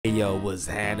Yo, what's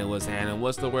happening? What's happening?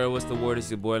 What's the word? What's the word? It's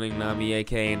your boy Link Nami,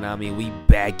 aka Nami. We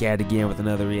back at it again with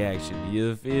another reaction.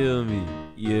 You feel me?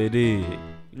 You dig?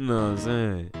 You know what I'm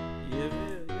saying? You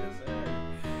feel? Yes,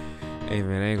 sir. Hey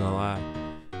man, I ain't gonna lie.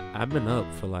 I've been up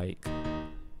for like,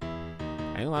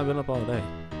 I've been up all day.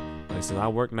 Like since I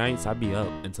work nights, I be up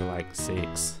until like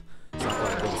 6. So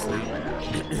I go to sleep.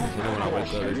 You know when I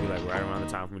wake up, it'd be like right around the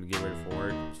time for me to get ready for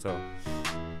work. So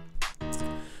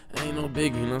ain't no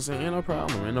biggie, you know what I'm saying? Ain't no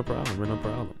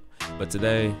problem. But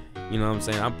today, you know what I'm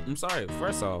saying? I'm sorry.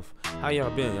 First off, how y'all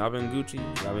been? Y'all been Gucci?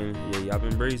 Y'all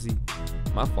been breezy?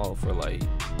 My fault for like,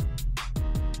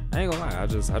 I ain't gonna lie. I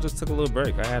just took a little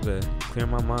break. I had to clear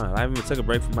my mind. I even took a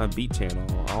break from my beat channel.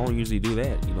 I don't usually do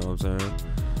that. You know what I'm saying?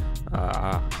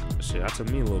 Shit, I took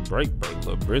me a little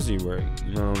little breezy break.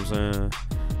 You know what I'm saying?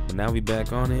 But now we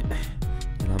back on it,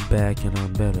 and I'm back and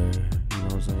I'm better. You know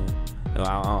what I'm saying?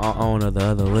 I don't know the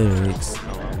other lyrics.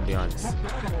 I'm gonna be honest.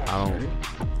 I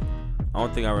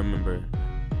don't think I remember.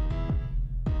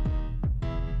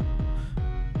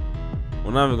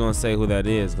 I'm not even gonna say who that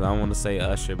is because I want to say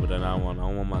Usher, but then I don't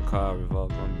want my car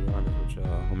revoked. I'm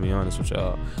gonna be honest with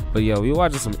y'all. But yo, we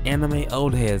watching some anime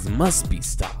old heads must be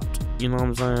stopped. You know what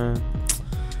I'm saying?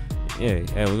 Yeah,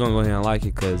 hey, we're gonna go ahead and like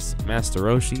it because Master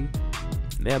Roshi,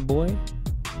 that boy,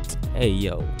 hey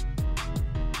yo,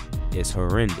 it's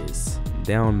horrendous,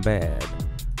 down bad,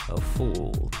 a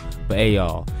fool. But hey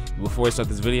y'all, before we start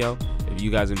this video, if you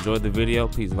guys enjoyed the video,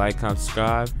 please like, comment,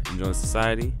 subscribe, and join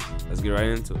society. Let's get right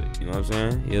into it. You know what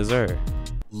I'm saying? Yes, sir.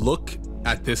 Look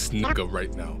at this nigga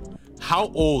right now.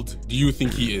 How old do you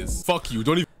think he is? Fuck you.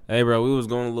 Don't even. Hey, bro, we was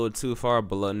going a little too far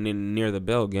below near the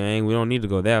belt, gang. We don't need to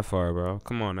go that far, bro.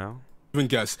 Come on now. Even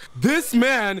guess. This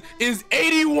man is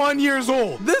 81 years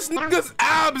old. This nigga's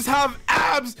abs have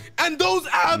abs, and those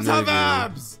abs have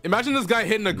abs. Imagine this guy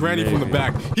hitting a granny from the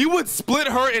back. He would split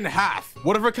her in half.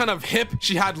 Whatever kind of hip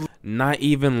she had. Not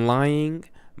even lying,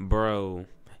 bro.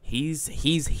 He's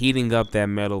heating up that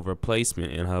metal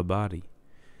replacement in her body.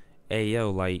 Hey yo,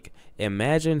 like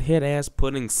imagine hit ass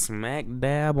putting smack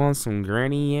dab on some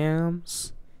granny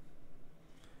yams.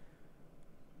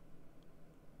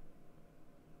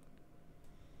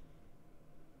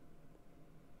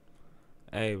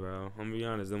 Hey bro, I'm gonna be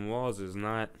honest, them walls is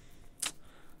not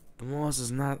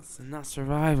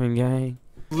surviving, gang.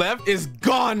 Left is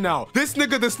gone now. This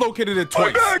nigga dislocated it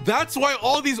twice. That's why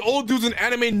all these old dudes in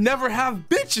anime never have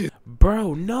bitches.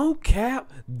 Bro, no cap.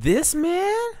 This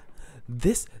man,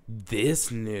 this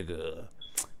nigga,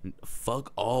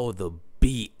 fuck all the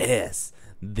BS.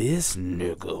 This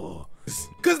nigga,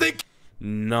 cause they.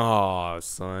 Nah,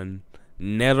 son.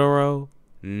 Netero.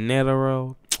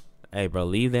 Hey, bro,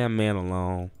 leave that man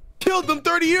alone. Killed them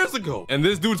 30 years ago. And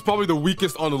this dude's probably the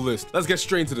weakest on the list. Let's get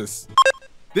straight into this.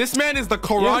 This man is the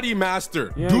karate master.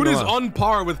 Dude is on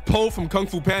par with Po from Kung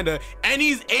Fu Panda, and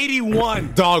he's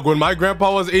 81. Dog, when my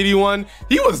grandpa was 81,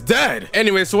 he was dead.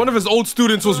 Anyway, so one of his old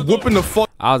students was whooping the fuck.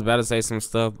 I was about to say some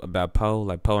stuff about Po,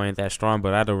 like Po ain't that strong,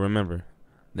 but I don't remember.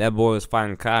 That boy was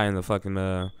fighting Kai in the fucking,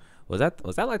 was that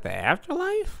like the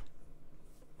afterlife?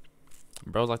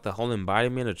 Bro's like the whole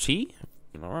embodiment of chi?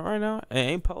 You know, right now?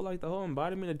 Ain't Po like the whole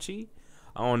embodiment of chi?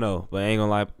 I don't know, but I ain't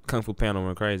gonna lie, Kung Fu Panda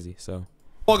went crazy, so.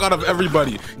 Fuck out of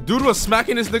everybody. Dude was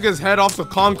smacking this nigga's head off the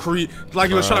concrete like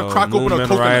he was trying to crack open a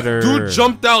coconut. Dude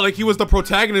jumped out like he was the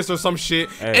protagonist or some shit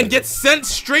and gets sent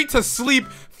straight to sleep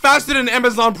faster than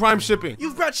Amazon Prime shipping.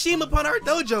 You've brought shame upon our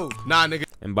dojo. Nah, nigga.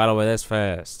 And by the way, that's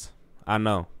fast. I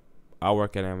know. I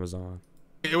work at Amazon.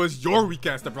 It was your weak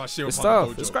ass that brought shame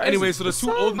upon the dojo. Anyway, so the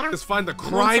two old niggas find the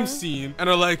crime scene and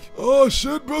are like, oh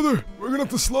shit, brother, we're gonna have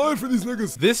to slide for these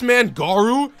niggas. This man,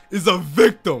 Garu, is a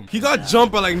victim. He got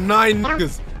jumped by like 9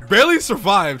 niggas. Barely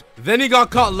survived. Then he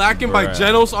got caught lacking by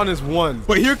Genos on his one.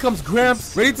 But here comes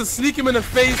Gramps, ready to sneak him in the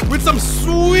face with some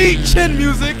sweet chin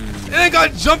music, and then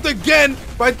got jumped again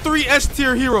by 3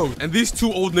 S-tier heroes. And these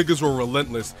two old niggas were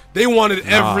relentless. They wanted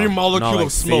every molecule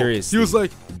of smoke. Seriously. He was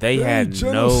like, they had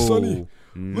Sonny,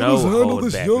 no hold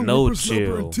back, no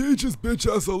chill. And teach his bitch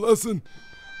ass a lesson.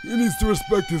 He needs to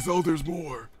respect his elders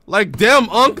more. Like, damn,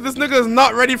 Unc, this nigga is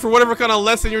not ready for whatever kind of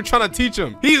lesson you're trying to teach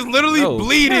him. He's literally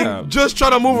bleeding, just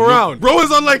trying to move around. Bro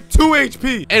is on like 2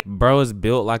 HP. And bro is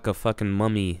built like a fucking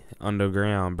mummy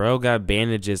underground. Bro got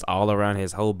bandages all around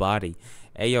his whole body.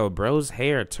 Hey, yo, bro's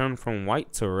hair turned from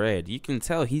white to red. You can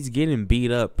tell he's getting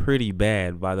beat up pretty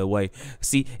bad, by the way.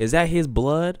 See, is that his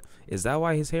blood? Is that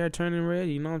why his hair turning red?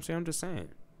 You know what I'm saying? I'm just saying.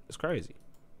 It's crazy.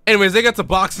 Anyways, they get to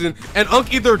boxing, and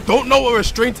Unc either don't know what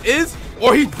restraint is,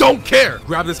 or he don't care.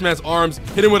 Grab this man's arms,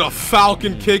 hit him with a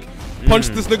falcon kick,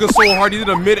 punched this nigga so hard he did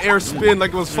a mid-air spin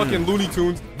like it was fucking Looney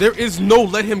Tunes. There is no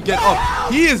let him get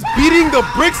up. He is beating the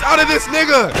bricks out of this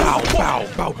nigga. Bow, bow,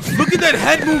 bow. Look at that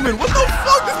head movement. What the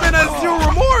fuck? This man has zero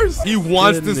remorse. He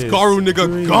wants this Garu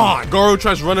nigga gone. Garu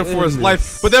tries running for his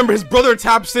life, but then his brother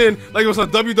taps in like it was a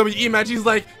WWE match. He's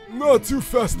like, not too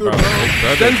fast there, bro.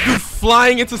 Then dude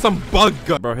flying into some bug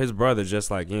gut. Bro, his brother just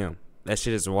like him. That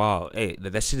shit is wild. Hey,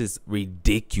 that shit is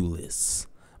ridiculous.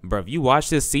 Bro, if you watch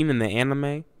this scene in the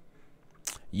anime,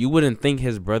 you wouldn't think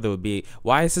his brother would be.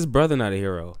 Why is his brother not a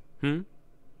hero? I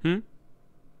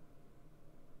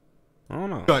don't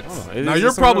know. Now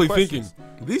you're probably thinking,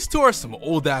 these two are some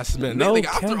old ass men. No, like,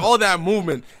 after all that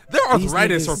movement, their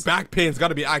arthritis or back pain's got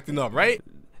to be acting up, right?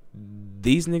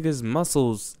 These niggas'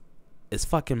 muscles is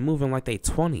fucking moving like they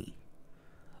 20.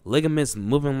 Ligaments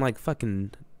moving like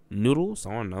fucking noodles.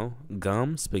 I don't know.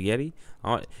 Gum, spaghetti.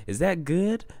 Is that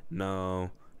good?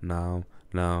 No. I don't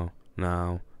know.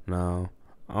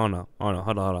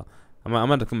 Hold on. I'm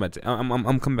about to come back to.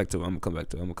 I'm coming back to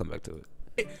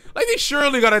it. Like, they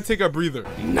surely gotta take a breather.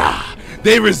 Nah,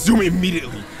 they resume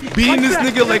immediately, beating this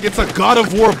nigga like it's a God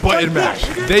of War button mash.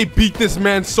 They beat this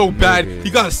man so bad, he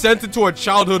got sent into a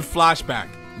childhood flashback.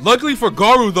 Luckily for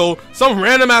Garu though, some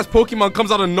random ass Pokemon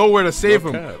comes out of nowhere to save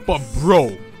him. But bro,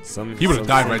 he would have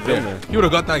died right there. He would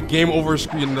have got that game over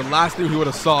screen, and the last thing he would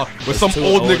have saw was some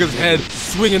old nigga's head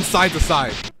swinging side to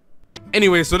side.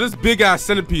 Anyway, so this big ass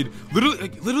centipede,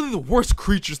 literally the worst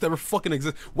creatures that ever fucking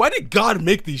exist. Why did God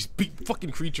make these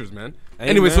fucking creatures, man?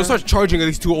 Anyway, so it starts charging at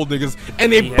these two old niggas,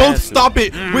 and they both stop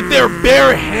it with their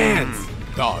bare hands.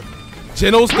 Dog.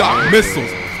 Genos got missiles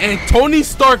and Tony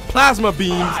Stark plasma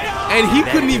beams, and he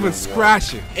couldn't even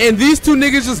scratch it. And these two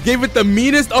niggas just gave it the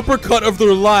meanest uppercut of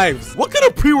their lives. What kind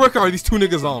of pre-workout are these two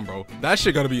niggas on, bro? That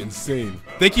shit gotta be insane.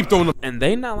 They keep throwing them. And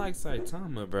they not like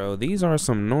Saitama, bro. These are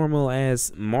some normal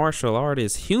ass martial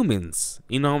artist humans.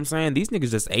 You know what I'm saying? These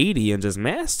niggas just 80 and just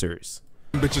masters.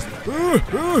 Bitches.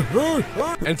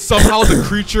 And somehow the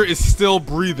creature is still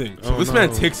breathing. So this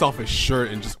man takes off his shirt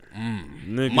and just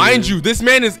mind you, this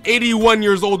man is 81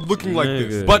 years old looking like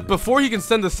this. But before he can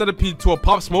send the centipede to a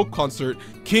Pop Smoke concert,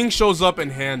 King shows up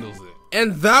and handles it.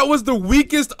 And that was the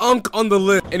weakest unk on the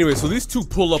list. Anyway, so these two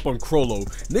pull up on Crollo.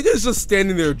 Nigga's just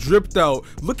standing there dripped out,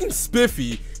 looking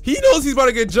spiffy. He knows he's about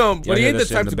to get jumped, but he ain't the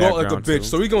type to go out like a bitch,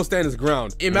 so he gonna stand his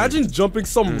ground. Imagine jumping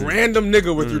some random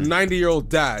nigga with your 90-year-old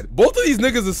dad. Both of these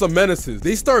niggas are some menaces.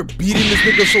 They start beating this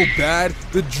nigga so bad,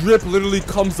 the drip literally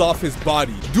comes off his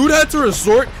body. Dude had to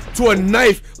resort to a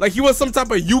knife like he was some type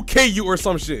of UKU or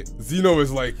some shit. Zeno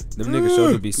is like, them niggas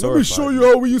showed to be sorry. Let me show you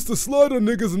how we used to slide on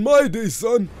niggas in my day,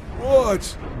 son.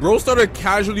 Watch. Bro started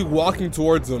casually walking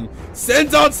towards him,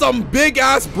 sends out some big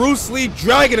ass Bruce Lee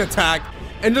dragon attack,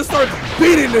 and just starts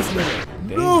beating this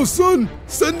nigga. No, son,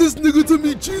 send this nigga to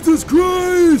me, Jesus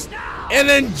Christ. And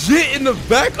then Jit in the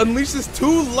back unleashes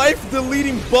two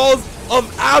life-deleting balls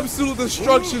of absolute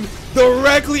destruction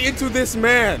directly into this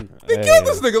man. They killed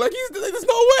this nigga, like there's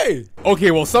no way.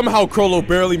 Okay, well somehow Crollo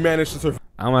barely managed to survive.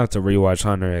 I'm gonna have to rewatch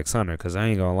Hunter x Hunter, because I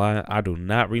ain't gonna lie, I do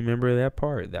not remember that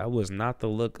part. That was not the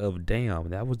look of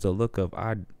damn, that was the look of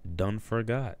I done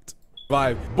forgot.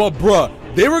 But bruh,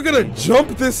 they were gonna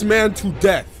jump this man to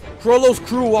death. Crollo's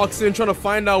crew walks in trying to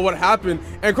find out what happened,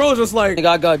 and Crollo's just like, nigga,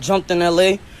 I got jumped in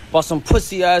LA by some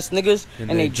pussy ass niggas,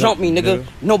 and they jumped me, nigga.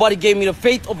 Nobody gave me the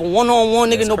faith of a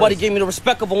one-on-one, nigga. Nobody gave me the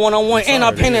respect of a one-on-one, and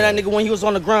I painted that nigga when he was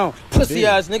on the ground. Pussy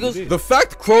ass niggas. The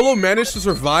fact Crollo managed to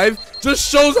survive just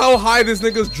shows how high this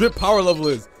nigga's drip power level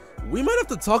is. We might have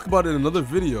to talk about it in another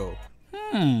video.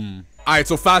 Alright,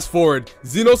 so fast forward.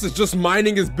 Xenos is just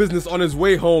minding his business on his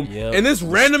way home, and this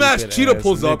random ass cheetah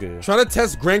pulls up, trying to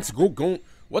test Gramps.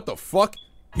 What the fuck?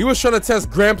 He was trying to test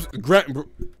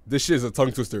this shit is a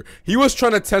tongue twister. He was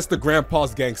trying to test the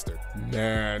grandpa's gangster.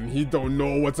 Man, he don't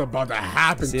know what's about to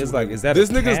happen to him. Like, is that this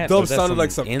nigga's dub sounded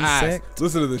like some insect? ass.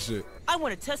 Listen to this shit. I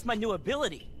want to test my new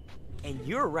ability, and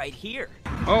you're right here.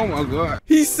 Oh my god.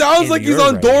 He sounds like he's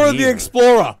on Dora the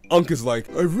Explorer. Unk is like,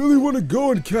 I really want to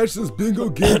go and catch this bingo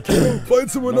game, kiddo.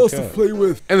 Find someone else to play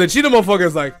with. And the cheetah motherfucker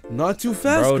is like, not too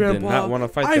fast, Bro Grandpa. did not wanna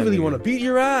fight I that really nigga. want to beat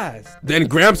your ass. Then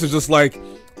Gramps is just like,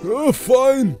 oh,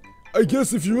 fine. I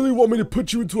guess if you really want me to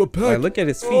put you into a pack. Like, look at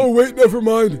his feet. Oh, wait, never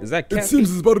mind. Is that It cat seems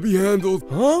feet? it's about to be handled.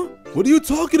 Huh? What are you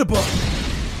talking about?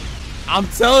 I'm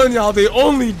telling y'all, they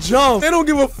only jump. They don't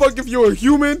give a fuck if you're a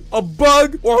human, a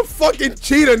bug, or a fucking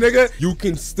cheetah, nigga. You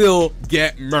can still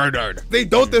get murdered. They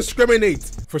don't discriminate.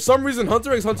 For some reason,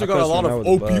 Hunter x Hunter got a lot of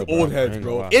OP old heads,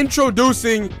 bro.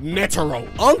 Introducing Netero.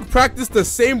 Unk practiced the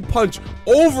same punch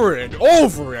over and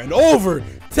over and over,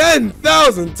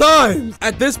 10,000 times.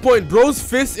 At this point, bro's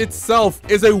fist itself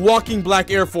is a walking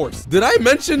black Air Force. Did I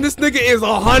mention this nigga is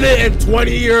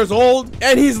 120 years old?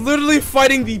 And he's literally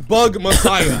fighting the bug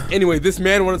Messiah. Anyway, this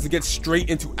man wanted to get straight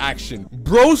into action.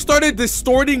 Bro started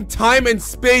distorting time and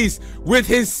space with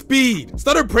his speed.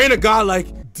 Started praying to God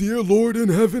like, "Dear Lord in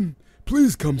heaven,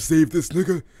 please come save this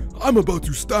nigga. I'm about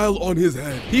to style on his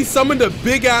head." He summoned a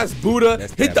big ass Buddha,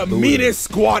 hit the meanest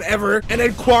squat ever, and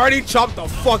then karate chopped the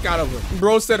fuck out of him.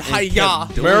 Bro said, "Hiya."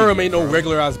 Miriam ain't no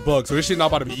regular ass bug, so this shit not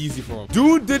about to be easy for him.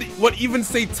 Dude did what even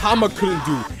Saitama couldn't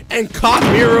do, and caught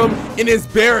Miriam in his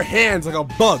bare hands like a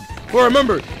bug. But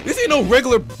remember, this ain't no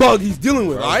regular bug he's dealing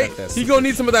with, alright? He gonna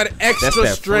need some of that extra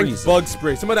strength bug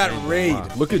spray, some of that raid.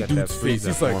 Look at dude's face.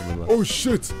 He's like, "Oh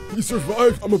shit, he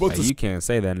survived. I'm about to." You can't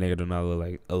say that nigga do not look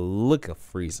like a look of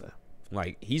Frieza.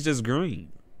 Like, he's just green.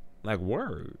 Like,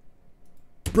 word.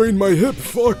 "Sprain my hip,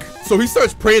 fuck." So he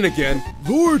starts praying again.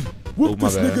 "Lord, whoop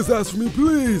this nigga's ass for me,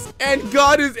 please." And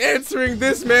God is answering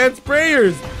this man's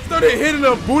prayers. Started hitting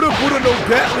a Buddha no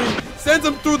Gatling, sends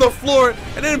him through the floor,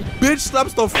 and then bitch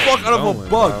slaps the fuck out of a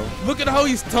bug. Bro. Look at how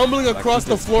he's tumbling across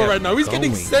the floor right now. He's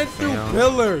getting sent through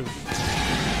pillars.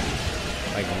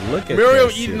 Like, look at Miriam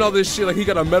eating all this shit like he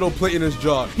got a metal plate in his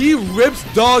jaw. He rips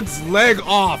dog's leg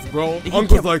off, bro.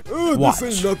 Uncle's like, "This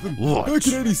ain't nothing. Back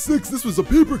in '86, this was a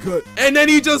paper cut." And then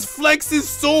he just flexes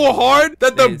so hard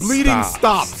that the bleeding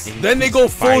stops. Then they go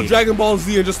full Dragon Ball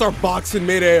Z and just start boxing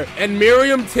midair. And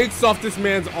Miriam takes off this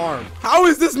man's arm. How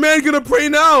is this man gonna pray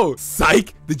now?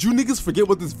 Psych! Did you niggas forget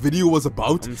what this video was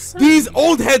about? These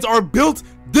old heads are built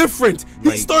different.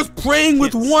 He starts praying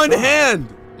with one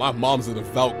hand. My mom's a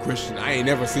devout Christian. I ain't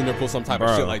never seen her pull some type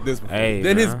of shit like this before.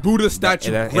 Then his Buddha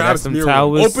statue grabs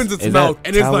Miriam, opens its mouth,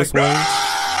 and is like,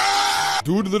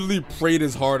 dude literally prayed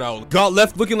his heart out. Got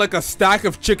left looking like a stack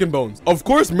of chicken bones. Of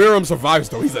course, Miriam survives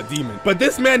though. He's a demon. But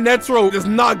this man Netero does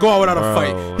not go out without a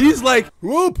fight. He's like,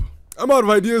 "Whoop, I'm out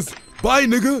of ideas. Bye,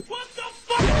 nigga." What the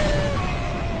fuck?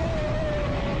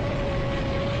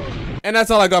 And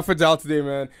that's all I got for y'all today,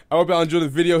 man. I hope y'all enjoyed the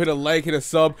video. Hit a like, hit a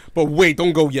sub. But wait,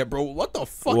 don't go yet, bro. What the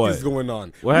fuck is going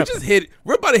on? We're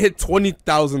about to hit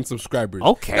 20,000 subscribers.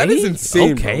 Okay. That is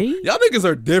insane, bro. Y'all niggas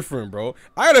are different, bro.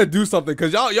 I gotta do something,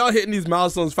 because y'all hitting these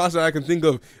milestones faster than I can think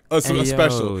of a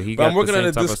special. But I'm working on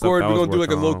a Discord. We're gonna do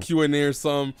like a little Q&A or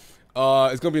something.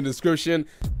 It's gonna be in the description.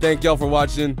 Thank y'all for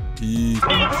watching. Peace.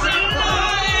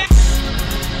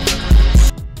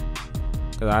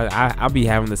 I'll be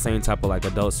having the same type of like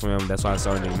Adult Swim. That's why I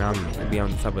started Nami. I'll be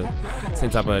on the same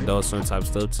type of Adult Swim type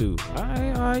stuff too.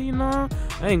 You know,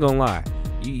 I ain't gonna lie.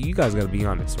 You guys gotta be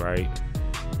honest, right?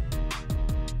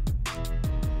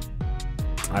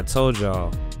 I told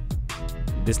y'all,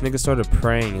 this nigga started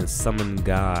praying and summoned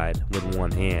God with one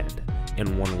hand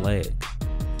and one leg.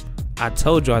 I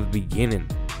told y'all at the beginning.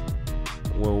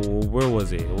 Where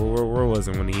was it? Where was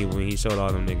it when he showed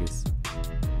all them niggas?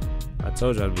 I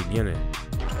told y'all at the beginning.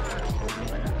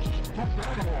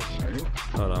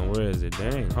 Hold on, where is it?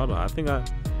 Dang, hold on. I think I'm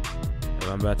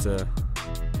about to.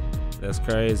 That's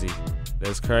crazy.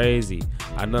 That's crazy.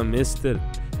 I done missed it.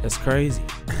 That's crazy.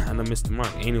 I done missed the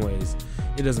mark. Anyways,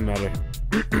 it doesn't matter.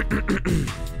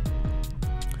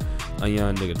 A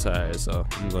young nigga tired, so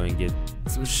I'm going to get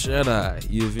some shut-eye.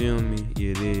 You feel me?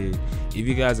 You dig? If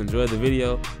you guys enjoyed the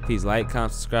video, please like,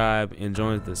 comment, subscribe, and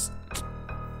join this.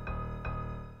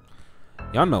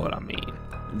 Y'all know what I mean.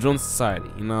 Join society,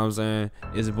 you know what I'm saying?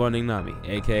 It's your boy Nami,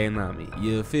 aka Nami.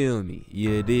 You feel me?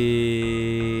 You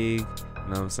dig? You know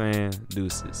what I'm saying?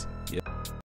 Deuces. Yeah.